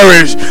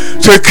courage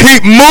to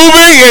keep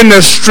moving in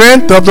the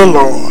strength of the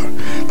Lord.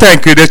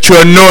 Thank you that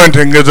your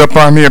anointing is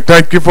upon him.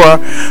 Thank you for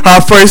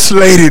our First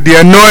Lady. The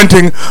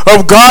anointing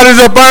of God is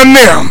upon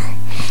them.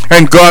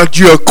 And God,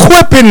 you're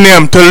equipping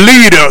them to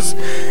lead us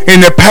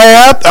in the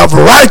path of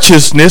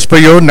righteousness for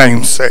your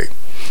name's sake.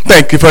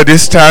 Thank you for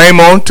this time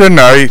on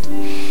tonight.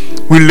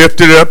 We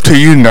lift it up to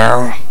you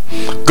now.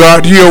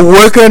 God, you're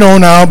working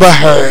on our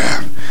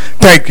behalf.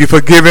 Thank you for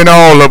giving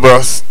all of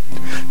us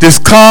this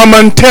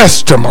common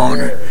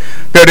testimony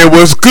that it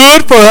was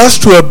good for us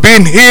to have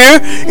been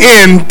here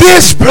in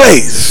this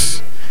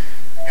place,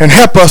 and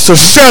help us to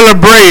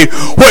celebrate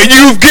what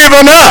you've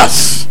given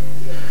us.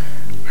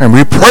 And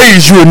we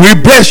praise you and we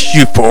bless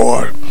you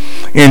for it.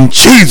 In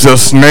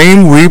Jesus'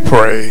 name we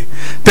pray.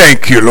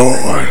 Thank you,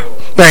 Lord.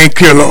 Thank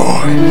you,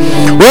 Lord.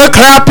 Well,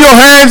 clap your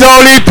hands,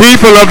 all ye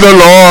people of the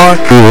Lord.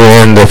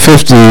 We're in the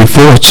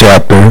 54th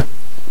chapter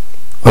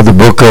of the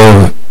book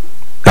of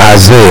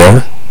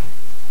Isaiah,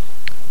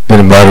 if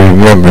anybody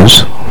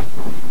remembers.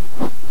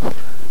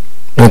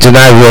 And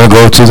tonight we're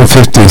going to go to the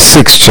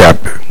 56th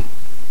chapter.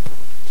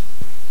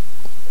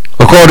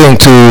 According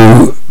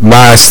to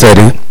my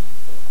study,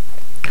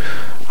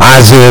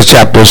 Isaiah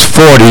chapters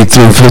 40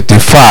 through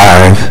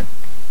 55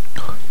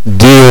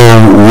 deal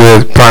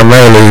with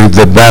primarily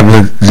the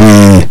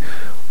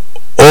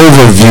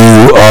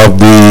overview of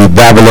the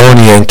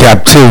Babylonian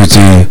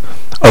captivity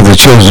of the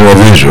children of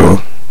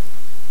Israel.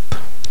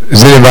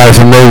 Is anybody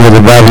familiar with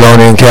the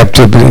Babylonian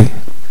captivity?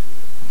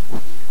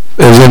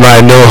 Does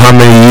anybody know how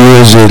many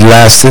years it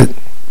lasted?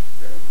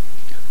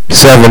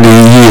 70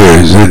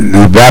 years.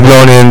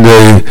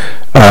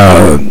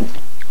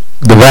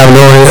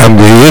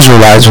 The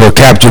Israelites were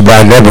captured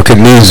by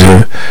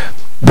Nebuchadnezzar,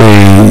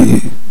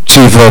 the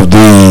chief of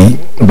the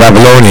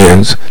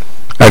Babylonians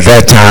at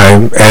that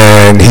time,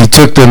 and he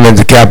took them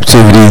into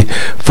captivity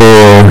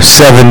for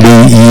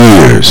 70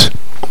 years.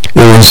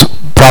 It was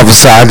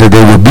prophesied that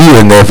they would be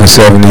in there for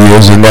 70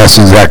 years, and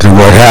that's exactly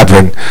what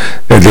happened,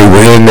 that they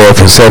were in there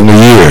for 70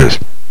 years.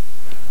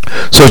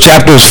 So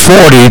chapters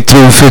 40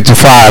 through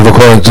 55,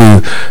 according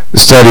to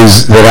the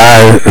studies that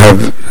I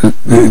have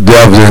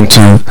delved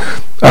into,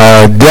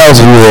 deals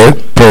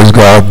with, praise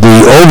God,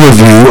 the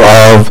overview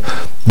of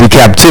the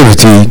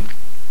captivity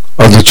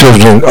of the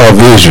children of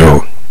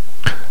Israel.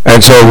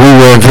 And so we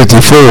were in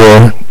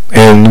 54,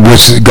 in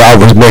which God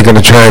was making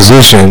a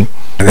transition,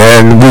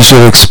 and we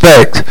should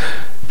expect,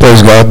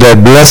 praise God,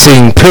 that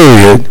blessing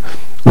period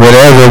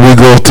whenever we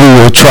go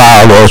through a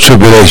trial or a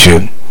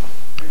tribulation.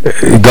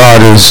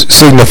 God is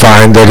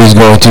signifying that he's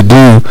going to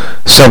do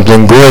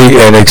something great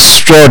and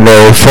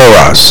extraordinary for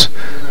us.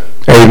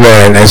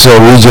 Amen. And so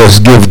we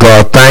just give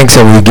God thanks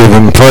and we give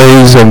him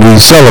praise and we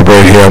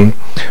celebrate him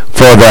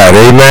for that.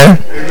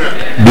 Amen.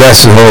 Amen.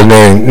 Bless the whole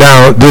name.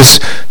 Now this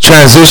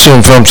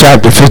transition from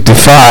chapter 55,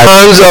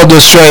 sons of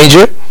the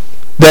stranger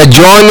that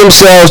join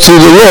themselves to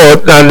the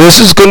Lord, now this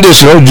is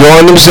conditional,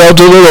 join themselves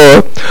to the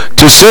Lord,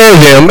 to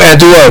serve him and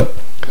to what?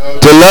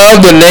 To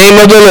love the name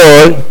of the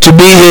Lord, to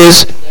be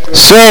his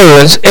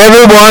servants,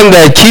 everyone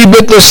that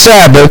keepeth the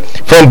Sabbath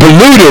from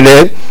polluting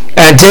it,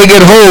 and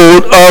taketh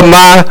hold of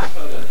my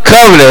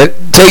covenant.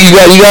 You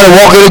got to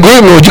walk in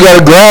agreement with. You got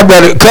to grab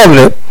that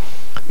covenant,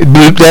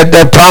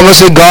 that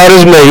promise that God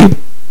has made.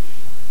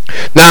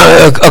 Now,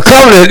 a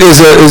covenant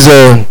is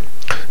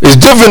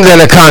different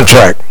than a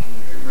contract.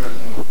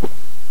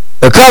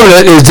 A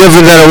covenant is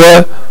different than a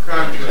what?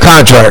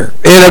 Contract.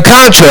 In a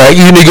contract,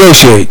 you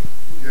negotiate.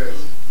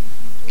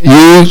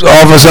 You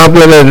offer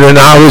something and then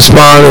I'll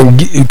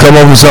respond and come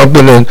up with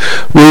something and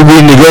we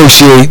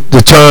negotiate the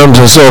terms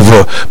and so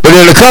forth. But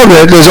in a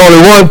covenant, there's only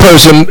one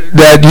person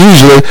that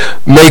usually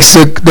makes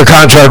the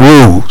contract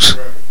rules.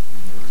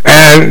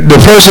 And the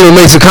person who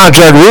makes the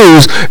contract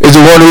rules is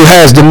the one who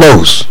has the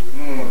most.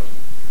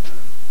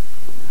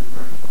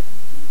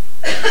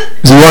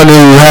 The one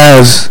who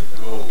has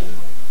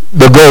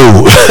the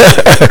gold.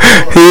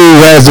 He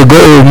who has the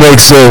gold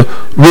makes the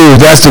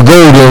rules. That's the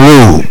golden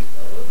rule.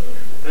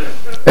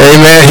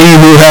 Amen. He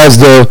who has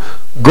the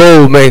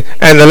gold, man.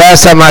 And the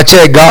last time I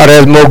checked, God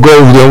has more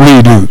gold than we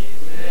do.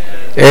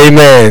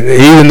 Amen.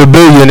 Even the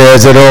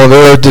billionaires that are on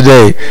the earth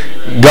today,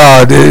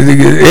 God,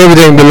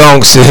 everything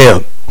belongs to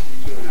him.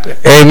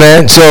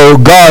 Amen. So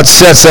God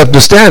sets up the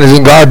standards,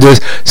 and God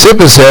just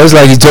simply says,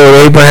 like he told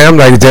Abraham,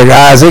 like he told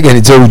Isaac, and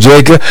he told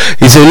Jacob,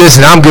 he said,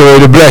 listen, I'm getting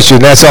ready to bless you,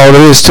 and that's all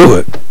there is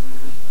to it.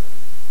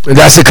 And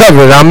that's the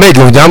covenant I'm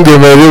making with you. I'm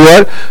getting ready to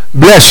what?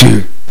 Bless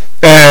you.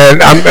 And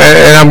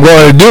I'm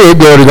going to do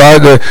it, glory to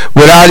God,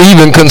 without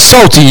even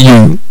consulting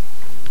you.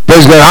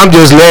 Praise God, I'm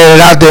just laying it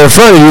out there in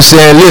front of you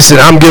saying,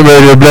 listen, I'm getting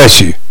ready to bless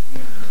you.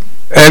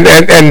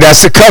 And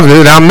that's the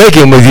covenant that I'm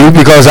making with you,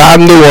 because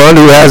I'm the one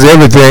who has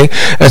everything.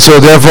 And so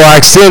therefore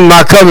I extend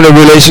my covenant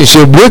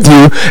relationship with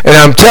you, and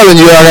I'm telling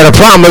you I got a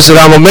promise that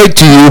I'm going to make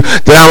to you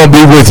that I'm going to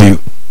be with you.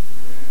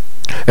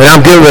 And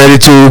I'm getting ready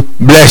to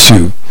bless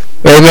you.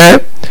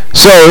 Amen?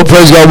 So,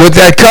 praise God, with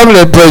that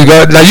covenant, praise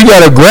God, now you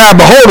got to grab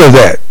a hold of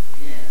that.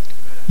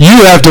 You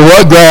have to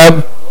what?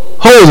 Grab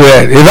hold of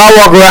that. If I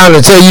walk around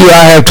and tell you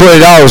I have $20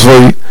 for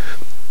you,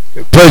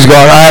 Praise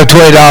God. I have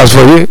 $20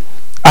 for you.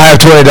 I have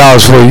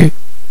 $20 for you.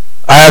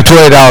 I have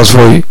 $20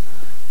 for you.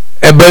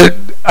 But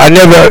I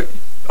never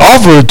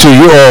offer it to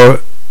you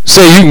or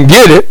say you can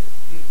get it.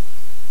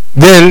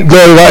 Then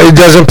it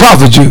doesn't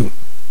profit you.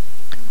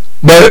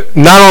 But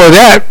not only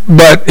that,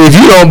 but if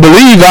you don't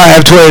believe I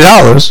have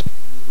 $20,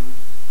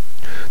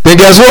 then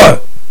guess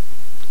what?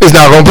 It's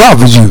not going to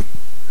profit you.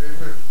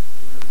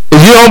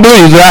 If you don't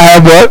believe that I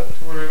have what?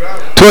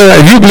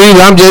 $20. If you believe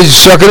I'm just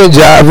shucking and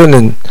jiving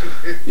and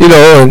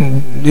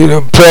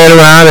playing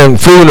around and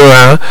fooling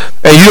around,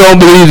 and you don't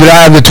believe that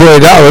I have the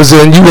 $20,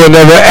 then you will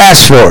never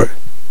ask for it.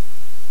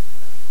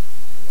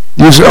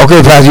 You say,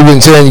 okay, Pastor, you've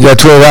been saying you got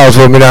 $20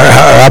 for me. Now,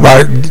 how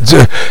about,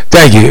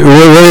 thank you.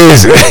 What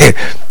is it?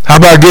 How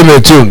about giving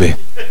it to me?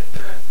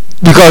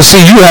 Because,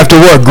 see, you have to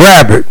what?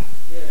 Grab it.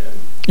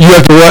 You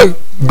have to what?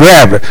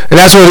 Grab it. And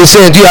that's what he's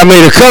saying to you. I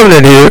made a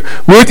covenant here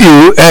with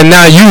you, and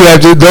now you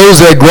have to, those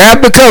that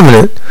grab the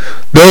covenant,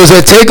 those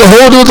that take a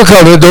hold of the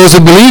covenant, those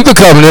that believe the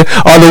covenant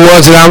are the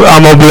ones that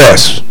I'm going to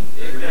bless.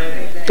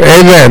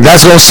 Amen.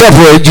 That's going to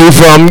separate you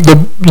from the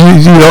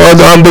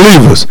other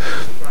unbelievers.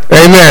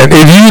 Amen.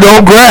 If you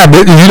don't grab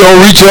it, if you don't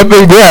reach up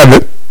and grab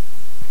it,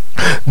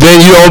 then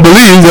you don't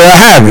believe that I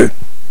have it.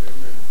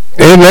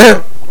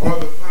 Amen. Or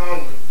the power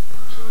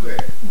to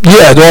that.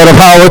 Yeah, or the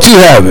power to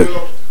have it.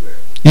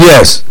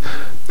 Yes.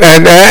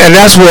 And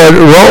that's what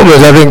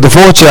Romans, I think the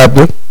 4th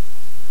chapter,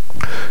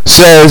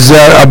 says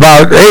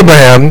about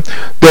Abraham,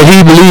 that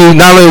he believed,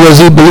 not only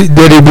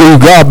did he believe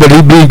God, but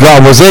he believed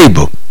God was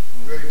able.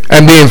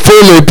 And being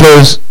fully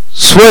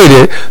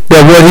persuaded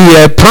that what he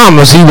had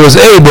promised he was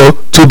able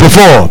to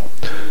perform.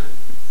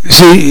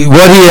 See,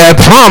 what he had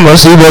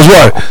promised he was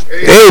what?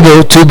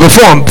 Able to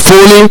perform.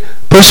 Fully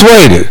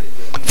persuaded.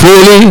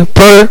 Fully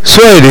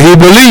persuaded. He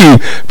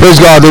believed,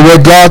 praise God, that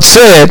what God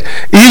said,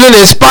 even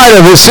in spite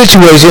of his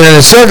situation and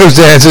his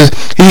circumstances,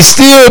 he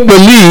still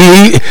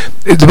believed.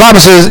 The Bible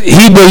says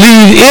he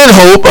believed in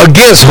hope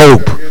against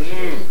hope.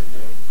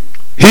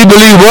 He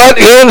believed what?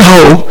 In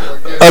hope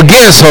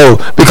against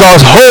hope.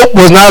 Because hope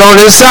was not on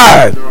his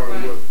side.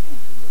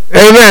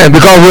 Amen.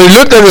 Because when he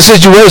looked at the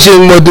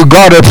situation what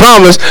God had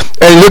promised,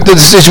 and he looked at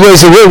the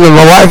situation with me,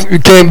 my wife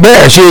became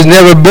bare. She has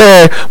never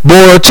bore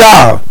a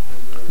child.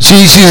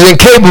 She's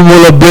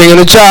incapable of bringing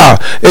a child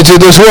into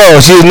this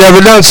world. She has never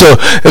done so.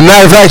 As a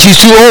matter of fact,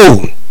 she's too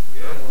old.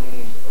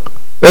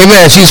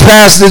 Amen. She's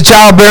past the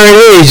childbearing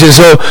age. And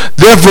so,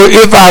 therefore,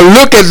 if I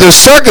look at the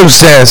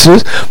circumstances,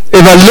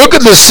 if I look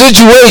at the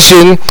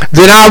situation,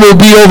 then I will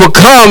be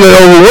overcome and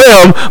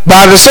overwhelmed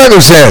by the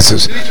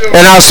circumstances.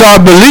 And I'll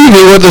start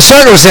believing what the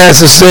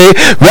circumstances say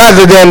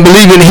rather than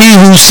believing he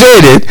who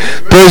said it.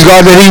 Praise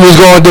God that he was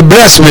going to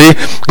bless me.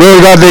 Glory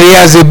to God that he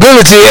has the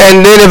ability.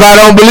 And then if I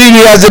don't believe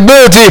he has the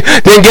ability,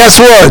 then guess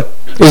what?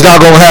 It's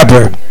not going to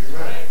happen.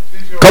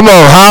 Come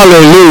on.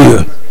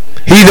 Hallelujah.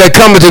 He that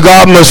cometh to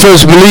God must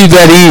first believe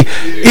that he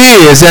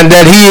is, and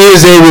that he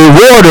is a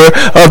rewarder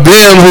of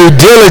them who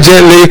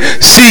diligently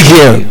seek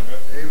him.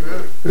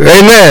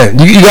 Amen.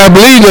 You got to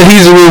believe that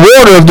he's a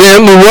rewarder of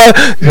them who what?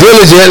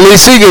 Diligently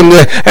seek him.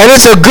 And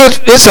it's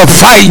a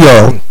fight,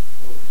 y'all.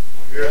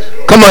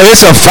 Come on,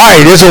 it's a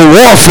fight. It's a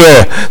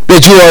warfare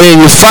that you are in.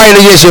 You're fighting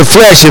against your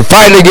flesh. You're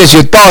fighting against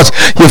your thoughts.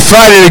 You're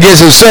fighting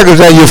against the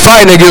circumstance. You're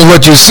fighting against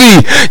what you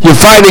see. You're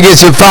fighting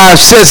against your 5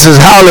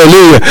 senses.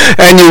 Hallelujah.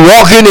 And you're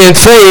walking in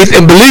faith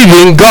and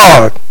believing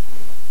God.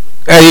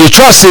 And you're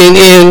trusting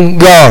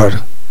in God.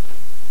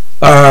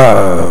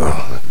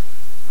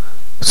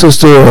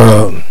 Sister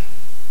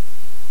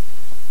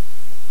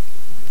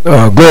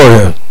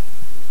Gloria,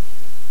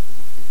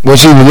 when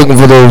she was looking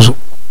for those,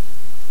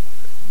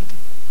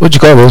 what you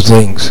call those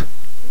things?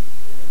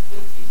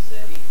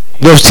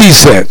 Those tea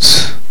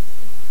sets.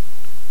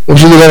 When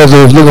she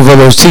was looking for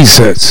those tea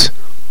sets,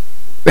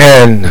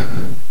 and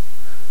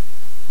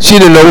she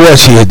didn't know what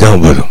she had done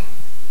with them.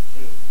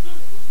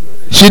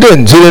 She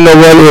didn't. She didn't know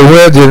where they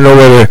were. Didn't know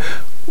what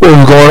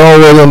was going on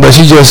with them. But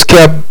she just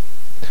kept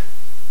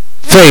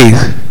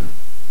faith,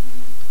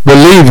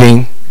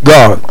 believing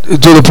God to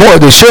the point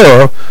that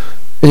Cheryl,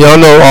 and y'all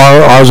know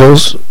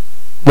Arzo's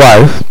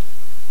wife,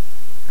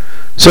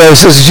 said,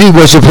 Sister G,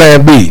 what's your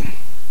plan B?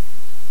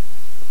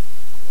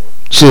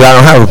 She said, I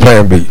don't have a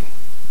plan B.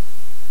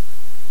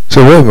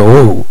 So wait a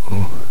minute,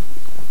 whoa.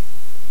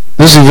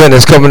 This event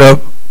is coming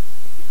up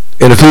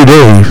in a few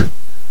days,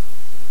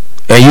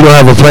 and you don't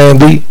have a plan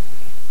B?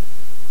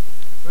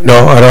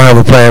 No, I don't have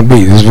a plan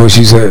B. This is what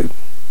she said.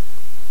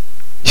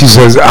 She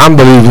says, I'm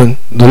believing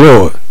the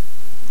Lord.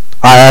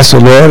 I asked the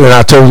Lord, and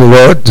I told the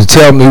Lord to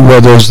tell me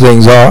where those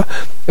things are,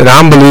 and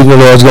I'm believing the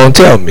Lord's going to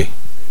tell me.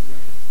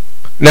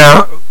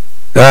 Now,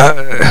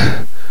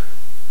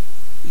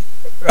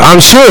 I'm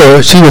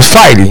sure she was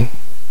fighting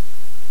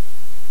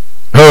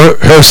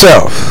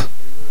herself,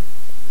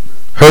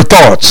 her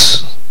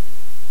thoughts,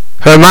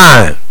 her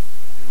mind.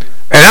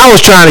 And I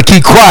was trying to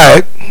keep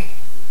quiet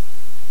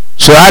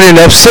so I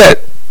didn't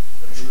upset.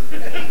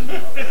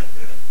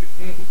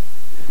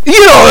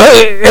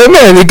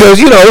 Amen, because,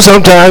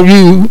 sometimes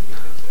you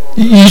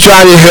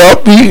try to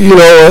help,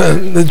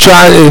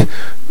 try to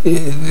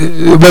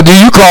But do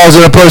you cause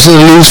a person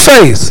to lose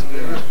faith?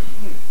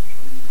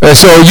 And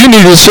so you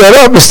need to shut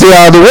up and stay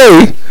out of the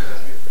way.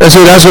 And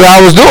so that's what I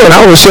was doing.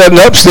 I was shutting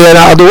up, staying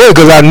out of the way,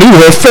 because I knew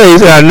her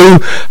faith and I knew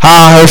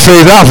how her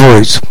faith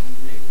operates.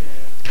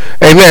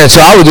 Amen.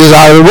 So I was just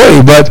out of the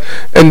way. But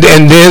and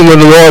then when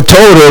the Lord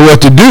told her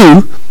what to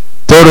do,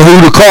 told her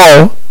who to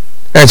call,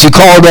 and she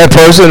called that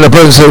person, and the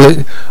person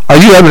said, "Are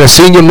you having a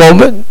senior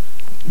moment?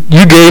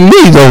 You gave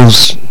me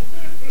those."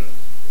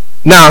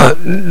 Now,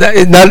 now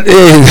if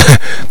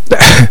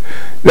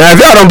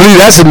y'all don't believe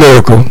that's a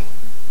miracle,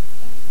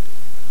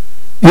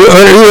 you know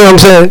what I'm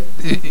saying?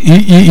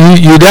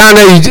 You down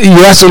there,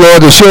 you ask the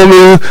Lord to show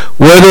me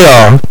where they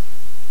are,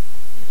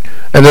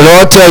 and the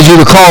Lord tells you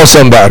to call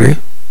somebody,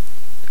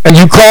 and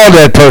you call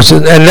that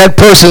person, and that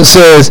person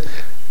says,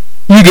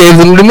 "You gave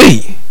them to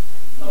me.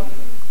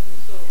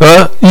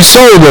 You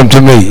sold them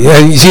to me."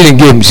 And she didn't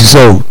give them; she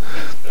sold.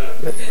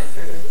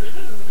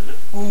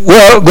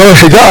 Well, glory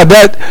to God.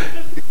 That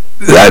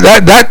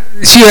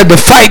she had to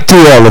fight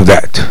through all of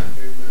that.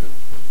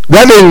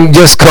 That didn't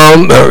just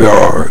come.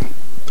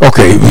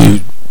 Okay,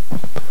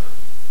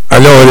 I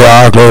know where they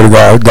are. Glory to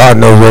God. God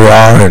knows where they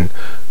are, and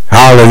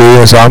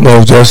hallelujah. So I'm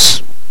gonna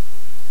just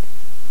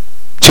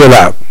chill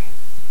out.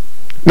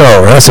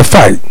 No, that's a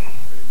fight.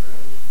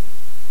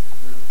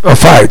 A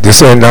fight. They're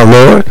saying, "Now,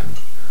 Lord,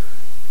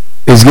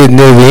 it's getting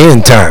near the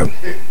end time."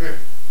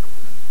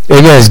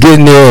 Amen. It's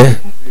getting near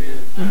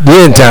the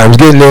end time. It's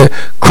getting near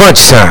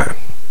crunch time.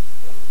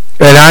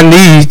 And I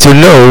need to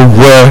know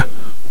where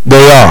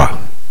they are.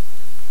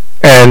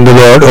 And the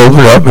Lord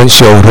opened up and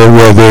showed her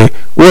where they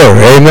were.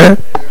 Amen.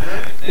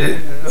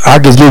 I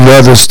could give you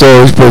other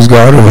stories, praise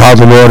God, of how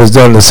the Lord has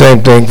done the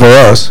same thing for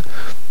us.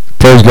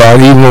 Praise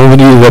God. Even when we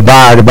needed to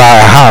buy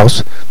a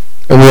house,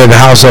 and we had the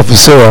house up for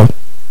sale,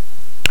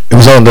 it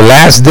was on the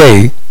last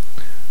day.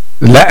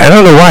 I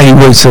don't know why he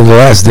waits till the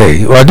last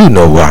day. Well, I do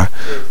know why.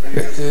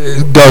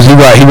 Because he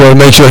want to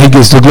make sure he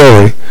gets the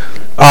glory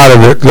out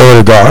of it. Glory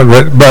to God.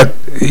 But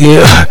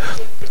yeah,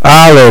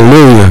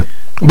 hallelujah.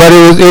 But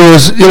it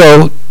was, you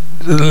know,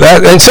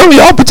 and some of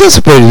y'all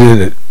participated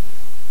in it.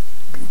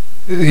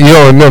 You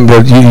don't remember,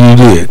 you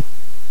did.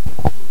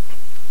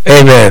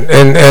 Amen.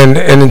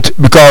 And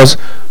because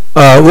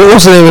what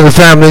was the name of the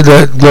family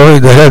that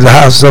had the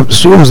house up the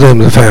street? What was the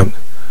name of the family?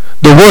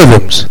 The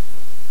Worthams.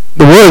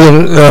 The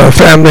Wortham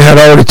family had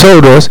already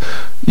told us,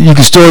 you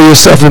can store your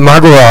stuff in my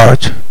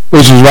garage,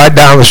 which was right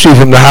down the street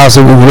from the house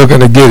that we were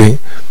looking at getting.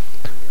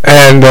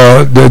 And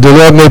the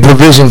Lord made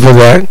provision for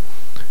that.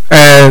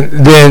 And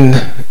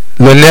then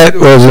Lynette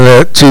wasn't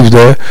there, she was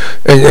there,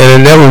 and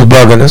Lynette was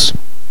bugging us.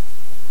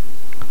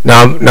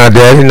 Now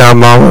daddy, now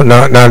mama,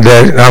 now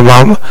daddy, now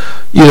mama.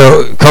 You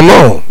know, come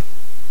on.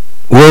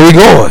 Where are we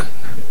going?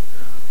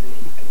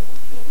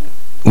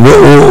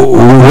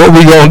 What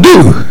we gonna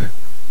do?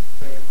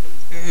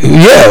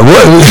 Yeah,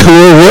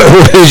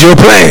 what is your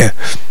plan?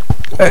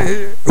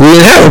 We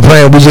didn't have a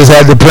plan. We just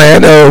had the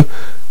plan of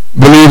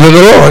believe in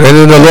the Lord. And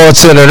then the Lord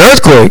sent an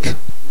earthquake.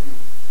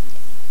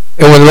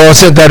 And when the Lord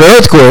sent that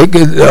earthquake,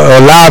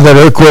 allowed that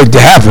earthquake to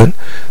happen,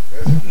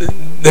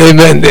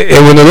 amen.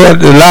 And when the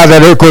Lord allowed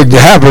that earthquake to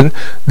happen,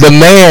 the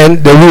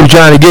man that we were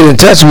trying to get in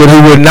touch with,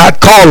 who would not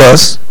call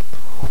us,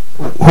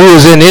 who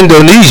was in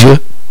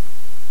Indonesia,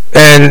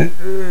 and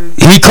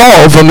he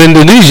called from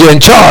Indonesia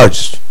and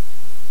charged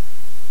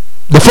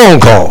the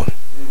phone call.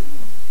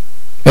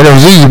 And it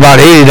was usually about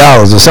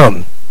 $80 or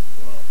something.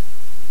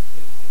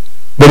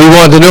 But he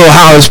wanted to know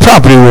how his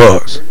property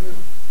was.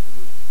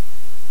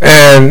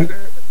 And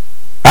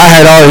I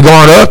had already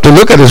gone up to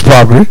look at his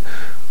property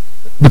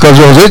because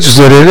I was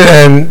interested in it,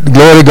 and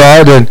glory to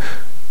God. And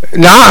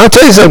now I'll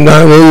tell you something.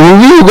 Now,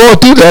 when we were going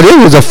through that, it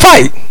was a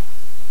fight.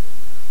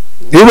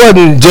 It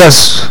wasn't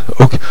just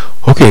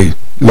okay,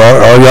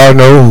 Lord, all y'all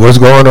know what's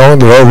going on.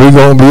 Lord, we're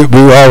gonna be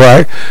all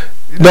right.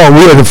 No,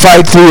 we had to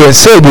fight through and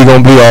say we're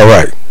gonna be all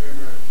right.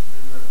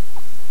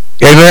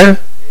 Amen.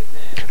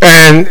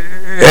 And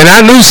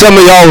I knew some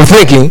of y'all were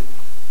thinking,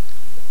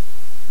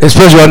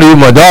 especially I knew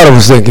my daughter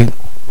was thinking,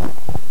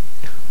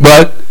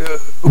 but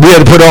we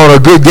had to put on a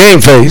good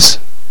game face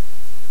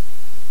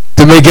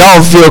to make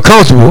y'all feel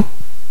comfortable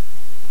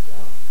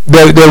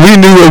that we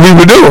knew what we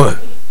were doing.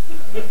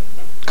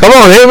 Come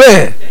on,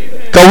 amen.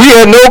 Because we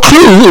had no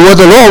clue what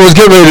the Lord was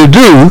getting ready to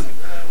do.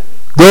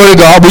 Glory to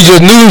God. We just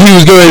knew he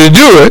was going to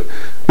do it,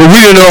 but we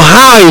didn't know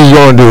how he was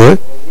going to do it,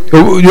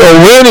 or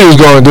when he was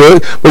going to do it,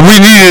 but we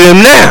needed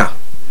him now.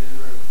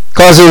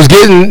 Because it was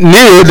getting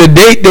near the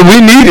date that we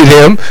needed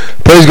him,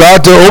 praise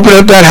God, to open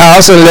up that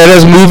house and let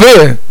us move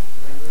in.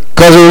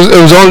 Because it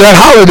was on that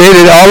holiday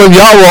that all of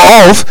y'all were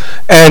off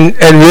and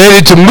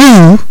ready to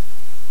move,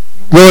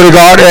 glory to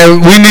God,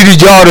 and we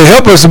needed y'all to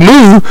help us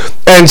move.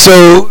 And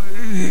so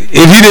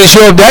if he didn't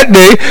show up that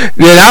day,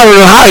 then I don't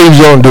know how he was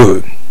going to do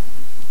it.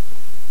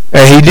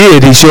 And he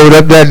did. He showed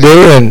up that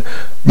day, and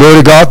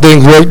glory to God,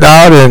 things worked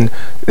out. And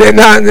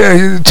now,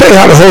 tell you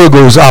how the Holy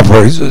Ghost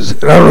operates.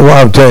 I don't know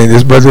why I'm telling you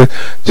this, but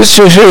just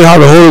to show you how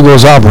the Holy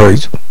Ghost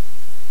operates.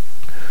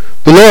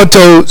 The Lord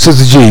told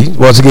Sister G,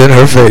 once again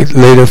her faith,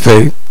 later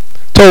faith,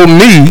 told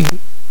me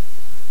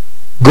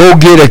go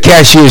get a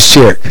cashier's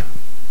check.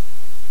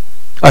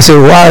 I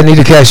said, why I need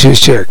a cashier's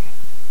check?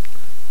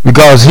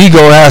 Because he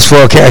gonna ask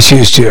for a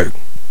cashier's check.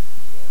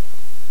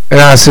 And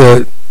I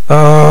said,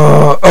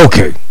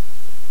 okay.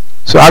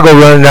 So I go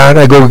running down,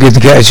 I go get the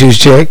cashier's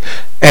check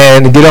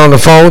and get on the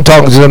phone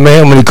talking to the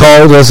man when he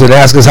called us and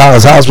asked us how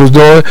his house was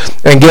doing.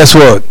 And guess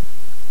what?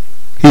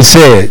 He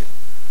said,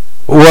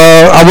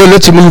 well, I will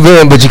let you move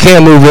in, but you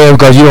can't move in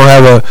because you don't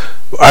have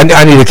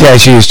I need a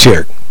cashier's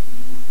check.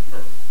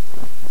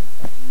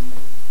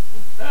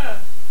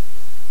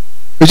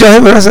 Did y'all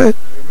hear what I said?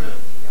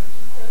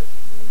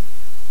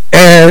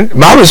 And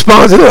my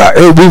response is, we've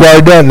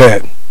already done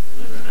that.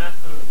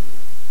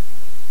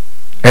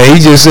 And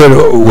he just said,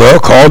 well,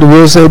 call the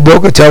real estate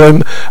broker, tell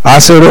him I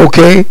said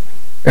okay,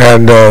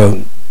 and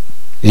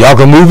y'all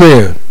can move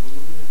in.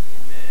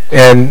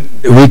 And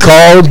we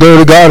called, glory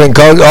to God, and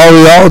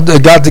we all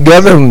got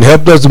together and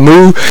helped us to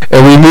move,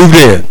 and we moved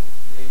in.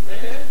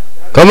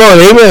 Come on,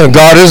 amen.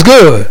 God is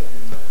good.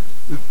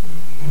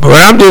 But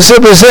I'm just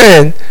simply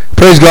saying,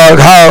 praise God,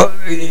 how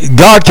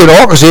God can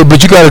orchestrate,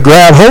 but you got to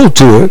grab hold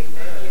to it.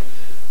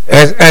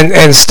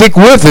 And stick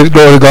with it,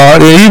 glory to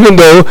God. And even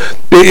though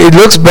it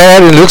looks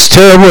bad, it looks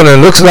terrible, and it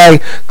looks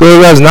like, glory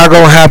to God, it's not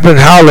going to happen,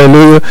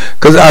 hallelujah.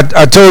 Because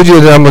I told you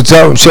that I'm going to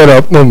tell them, shut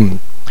up.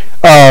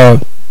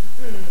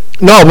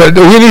 No, but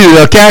we needed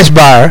a cash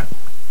buyer.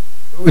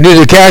 We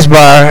needed a cash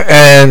buyer,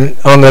 and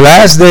on the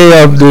last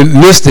day of the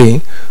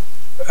listing,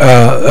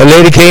 a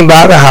lady came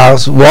by the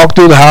house, walked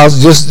through the house,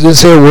 just didn't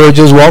say a word,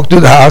 just walked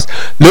through the house,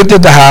 looked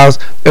at the house,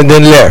 and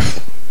then left.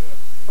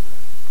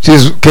 She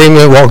just came in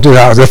and walked through the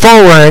house. The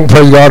phone rang,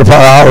 praise God,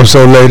 about an hour or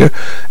so later,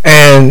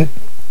 and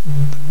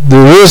the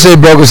real estate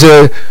broker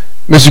said,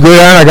 Mr.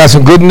 Gridiron, I got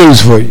some good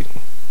news for you.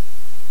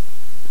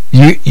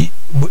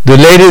 The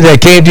lady that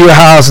came to your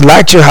house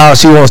liked your house.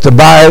 She wants to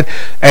buy it,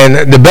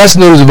 and the best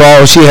news of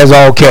all, she has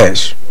all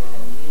cash.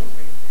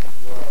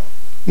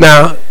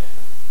 Now,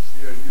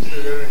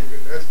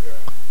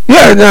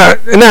 yeah,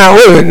 now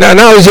wait a minute.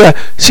 Now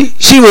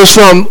she was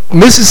from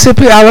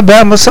Mississippi,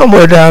 Alabama,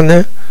 somewhere down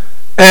there.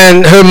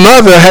 And her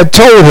mother had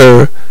told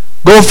her,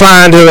 go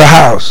find her a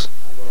house.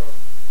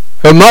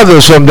 Her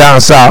mother's from down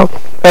south.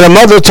 And her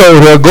mother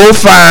told her, go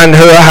find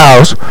her a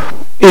house.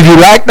 If you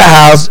like the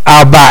house,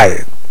 I'll buy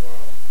it.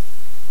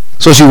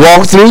 So she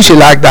walked through. She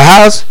liked the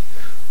house.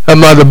 Her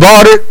mother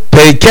bought it,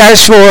 paid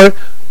cash for it.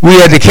 We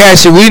had the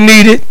cash that we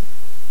needed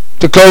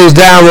to close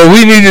down what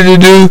we needed to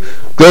do.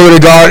 Glory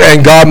to God.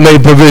 And God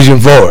made provision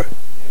for it.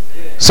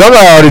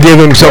 Somebody ought to give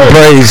him some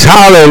praise.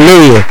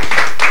 Hallelujah.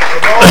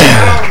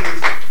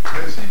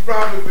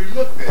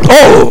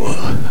 Oh,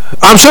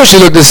 I'm sure she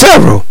looked at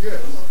several.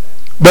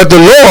 But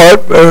the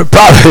Lord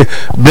probably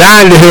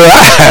blinded her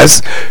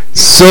eyes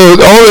so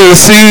only to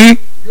see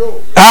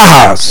our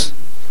house.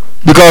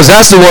 Because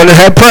that's the one that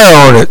had prayer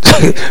on it.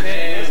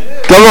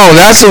 Come on,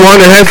 that's the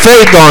one that had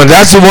faith on it.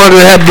 That's the one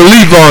that had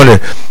belief on it.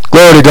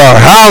 Glory to God.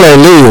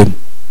 Hallelujah.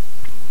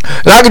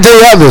 And I can tell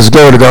you others,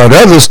 glory to God,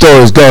 other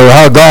stories, glory,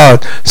 how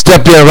God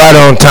stepped in right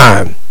on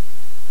time.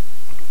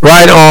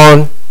 Right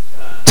on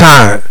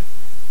time.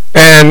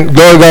 And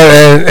glory to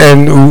God,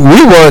 and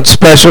we weren't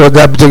special at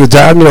that particular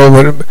time. You know,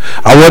 when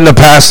I wasn't a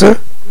pastor.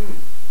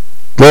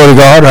 Glory to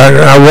God,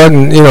 I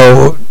wasn't, you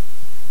know,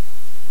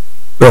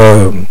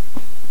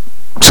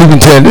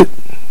 superintendent,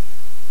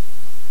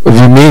 if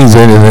it means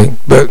anything.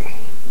 But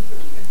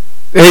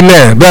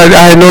amen. But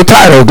I had no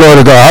title. Glory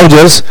to God. I was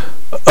just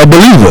a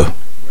believer,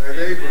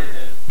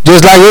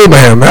 just like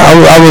Abraham.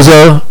 I was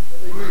a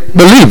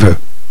believer,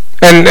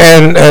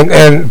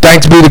 and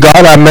thanks be to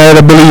God, I married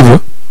a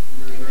believer.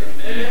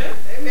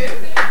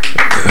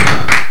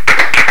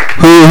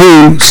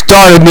 Who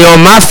started me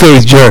on my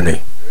faith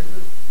journey.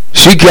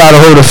 She got a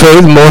hold of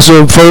faith more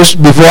so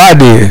first before I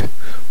did.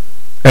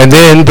 And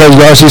then, praise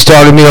God, she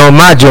started me on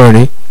my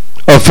journey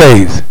of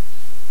faith.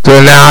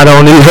 So now I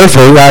don't need her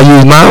faith, I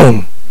use my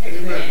own.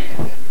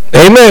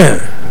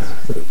 Amen.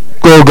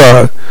 Glory to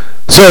God.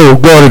 So,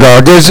 glory to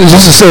God. Just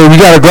to say, we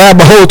got to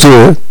grab a hold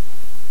to it.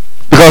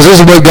 Because this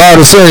is what God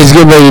is saying he's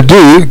getting ready to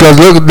do. Because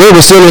look, they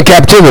were still in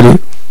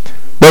captivity.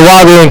 But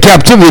while they're in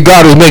captivity,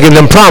 God is making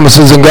them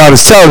promises, and God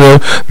is telling them,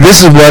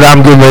 this is what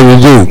I'm getting ready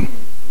to do.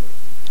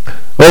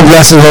 Oh,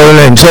 bless his holy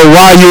name. So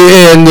while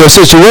you're in your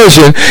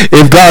situation,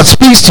 if God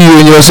speaks to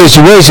you in your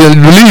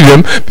situation, believe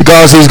him,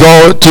 because he's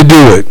going to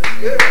do it.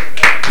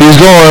 He's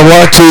going to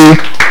want to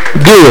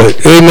do it.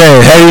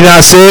 Amen. Had he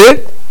not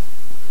said it,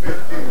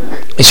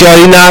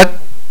 shall he not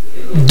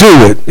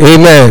do it?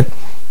 Amen.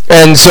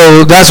 And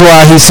so that's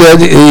why he said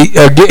he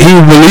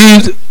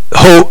believed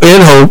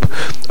in hope,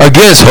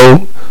 against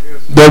hope,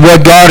 that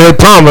what God had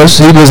promised,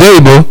 he was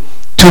able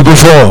to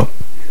perform.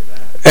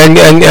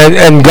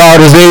 And God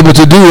is able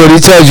to do what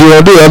he tells you to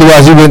do.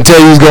 Otherwise, he wouldn't tell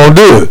you he's going to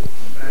do it.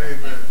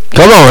 Amen.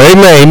 Come on,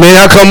 amen. He may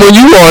not come when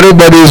you want it,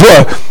 but he's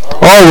what?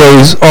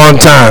 Always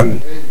on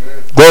time. Amen.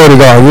 Glory to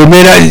God.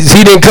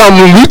 He didn't come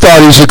when we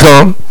thought he should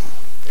come.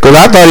 Because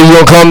I thought he was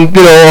going to come,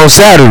 you know, on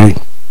Saturday.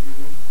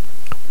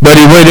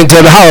 But he waited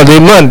until the holiday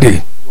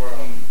Monday.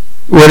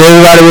 When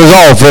everybody was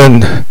off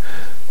and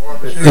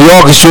He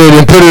orchestrated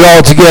and put it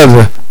all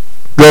together.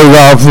 Glory to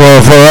God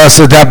for us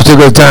at that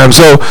particular time.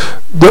 So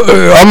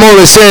I'm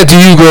only saying to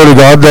you, glory to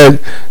God, that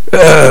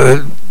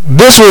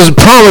this was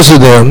promised to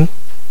them,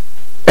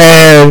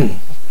 and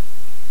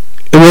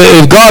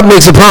if God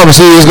makes a promise,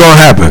 it is going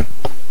to happen.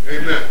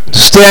 Amen.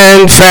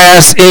 Stand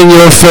fast in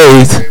your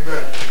faith.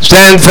 Amen.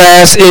 Stand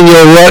fast in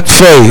your what?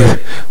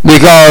 Faith.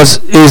 Because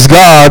it's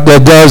God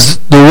that does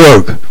the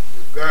work.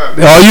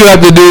 All you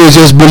have to do is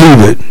just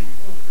believe it.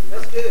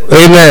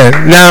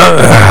 Amen.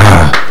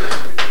 Now,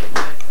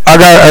 I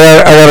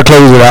got to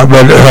close it out,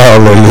 but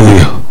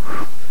hallelujah.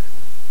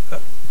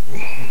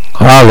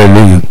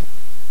 Hallelujah.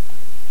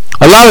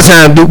 A lot of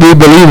times we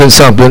believe in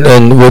something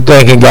and we're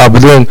thanking God,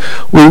 but then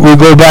we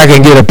go back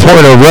and get a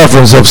point of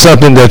reference of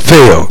something that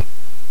failed.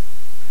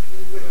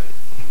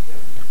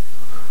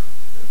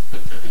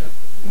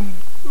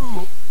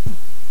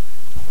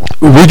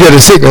 We get a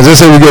sickness. Let's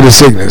say we get a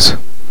sickness.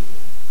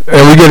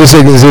 And we get a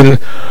sickness, and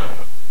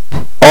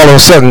all of a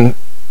sudden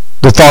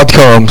the thought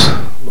comes,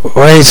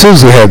 well, Aunt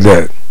Susie had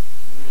that.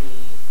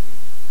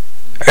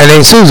 And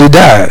Aunt Susie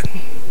died.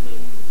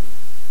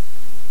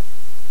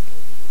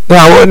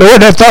 Now, where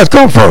did that thought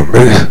come from?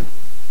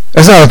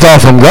 That's not a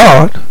thought from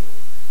God.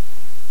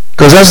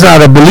 Because that's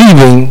not a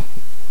believing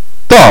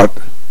thought.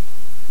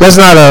 That's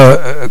not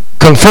a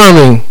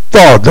confirming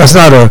thought. That's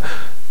not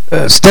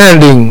a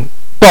standing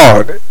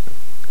thought.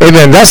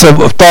 Amen. That's a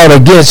thought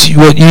against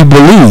what you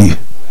believe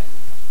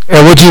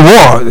and what you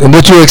want and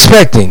what you're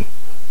expecting.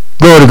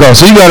 Glory to God.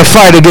 So you got to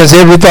fight against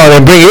every thought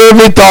and bring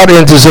every thought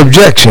into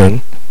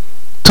subjection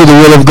to the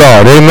will of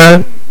God.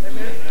 Amen.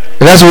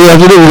 And that's what we have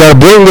to do. We got to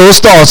bring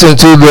those thoughts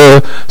into the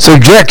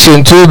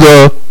subjection to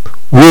the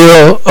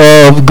will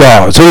of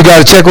God. So we got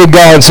to check with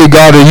God and say,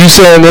 God, are you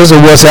saying this or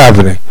what's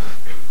happening?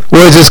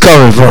 Where is this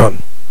coming from?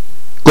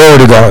 Glory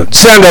to God.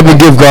 Stand up and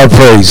give God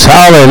praise.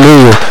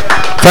 Hallelujah.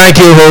 Thank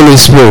you, Holy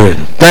Spirit.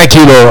 Thank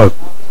you, Lord.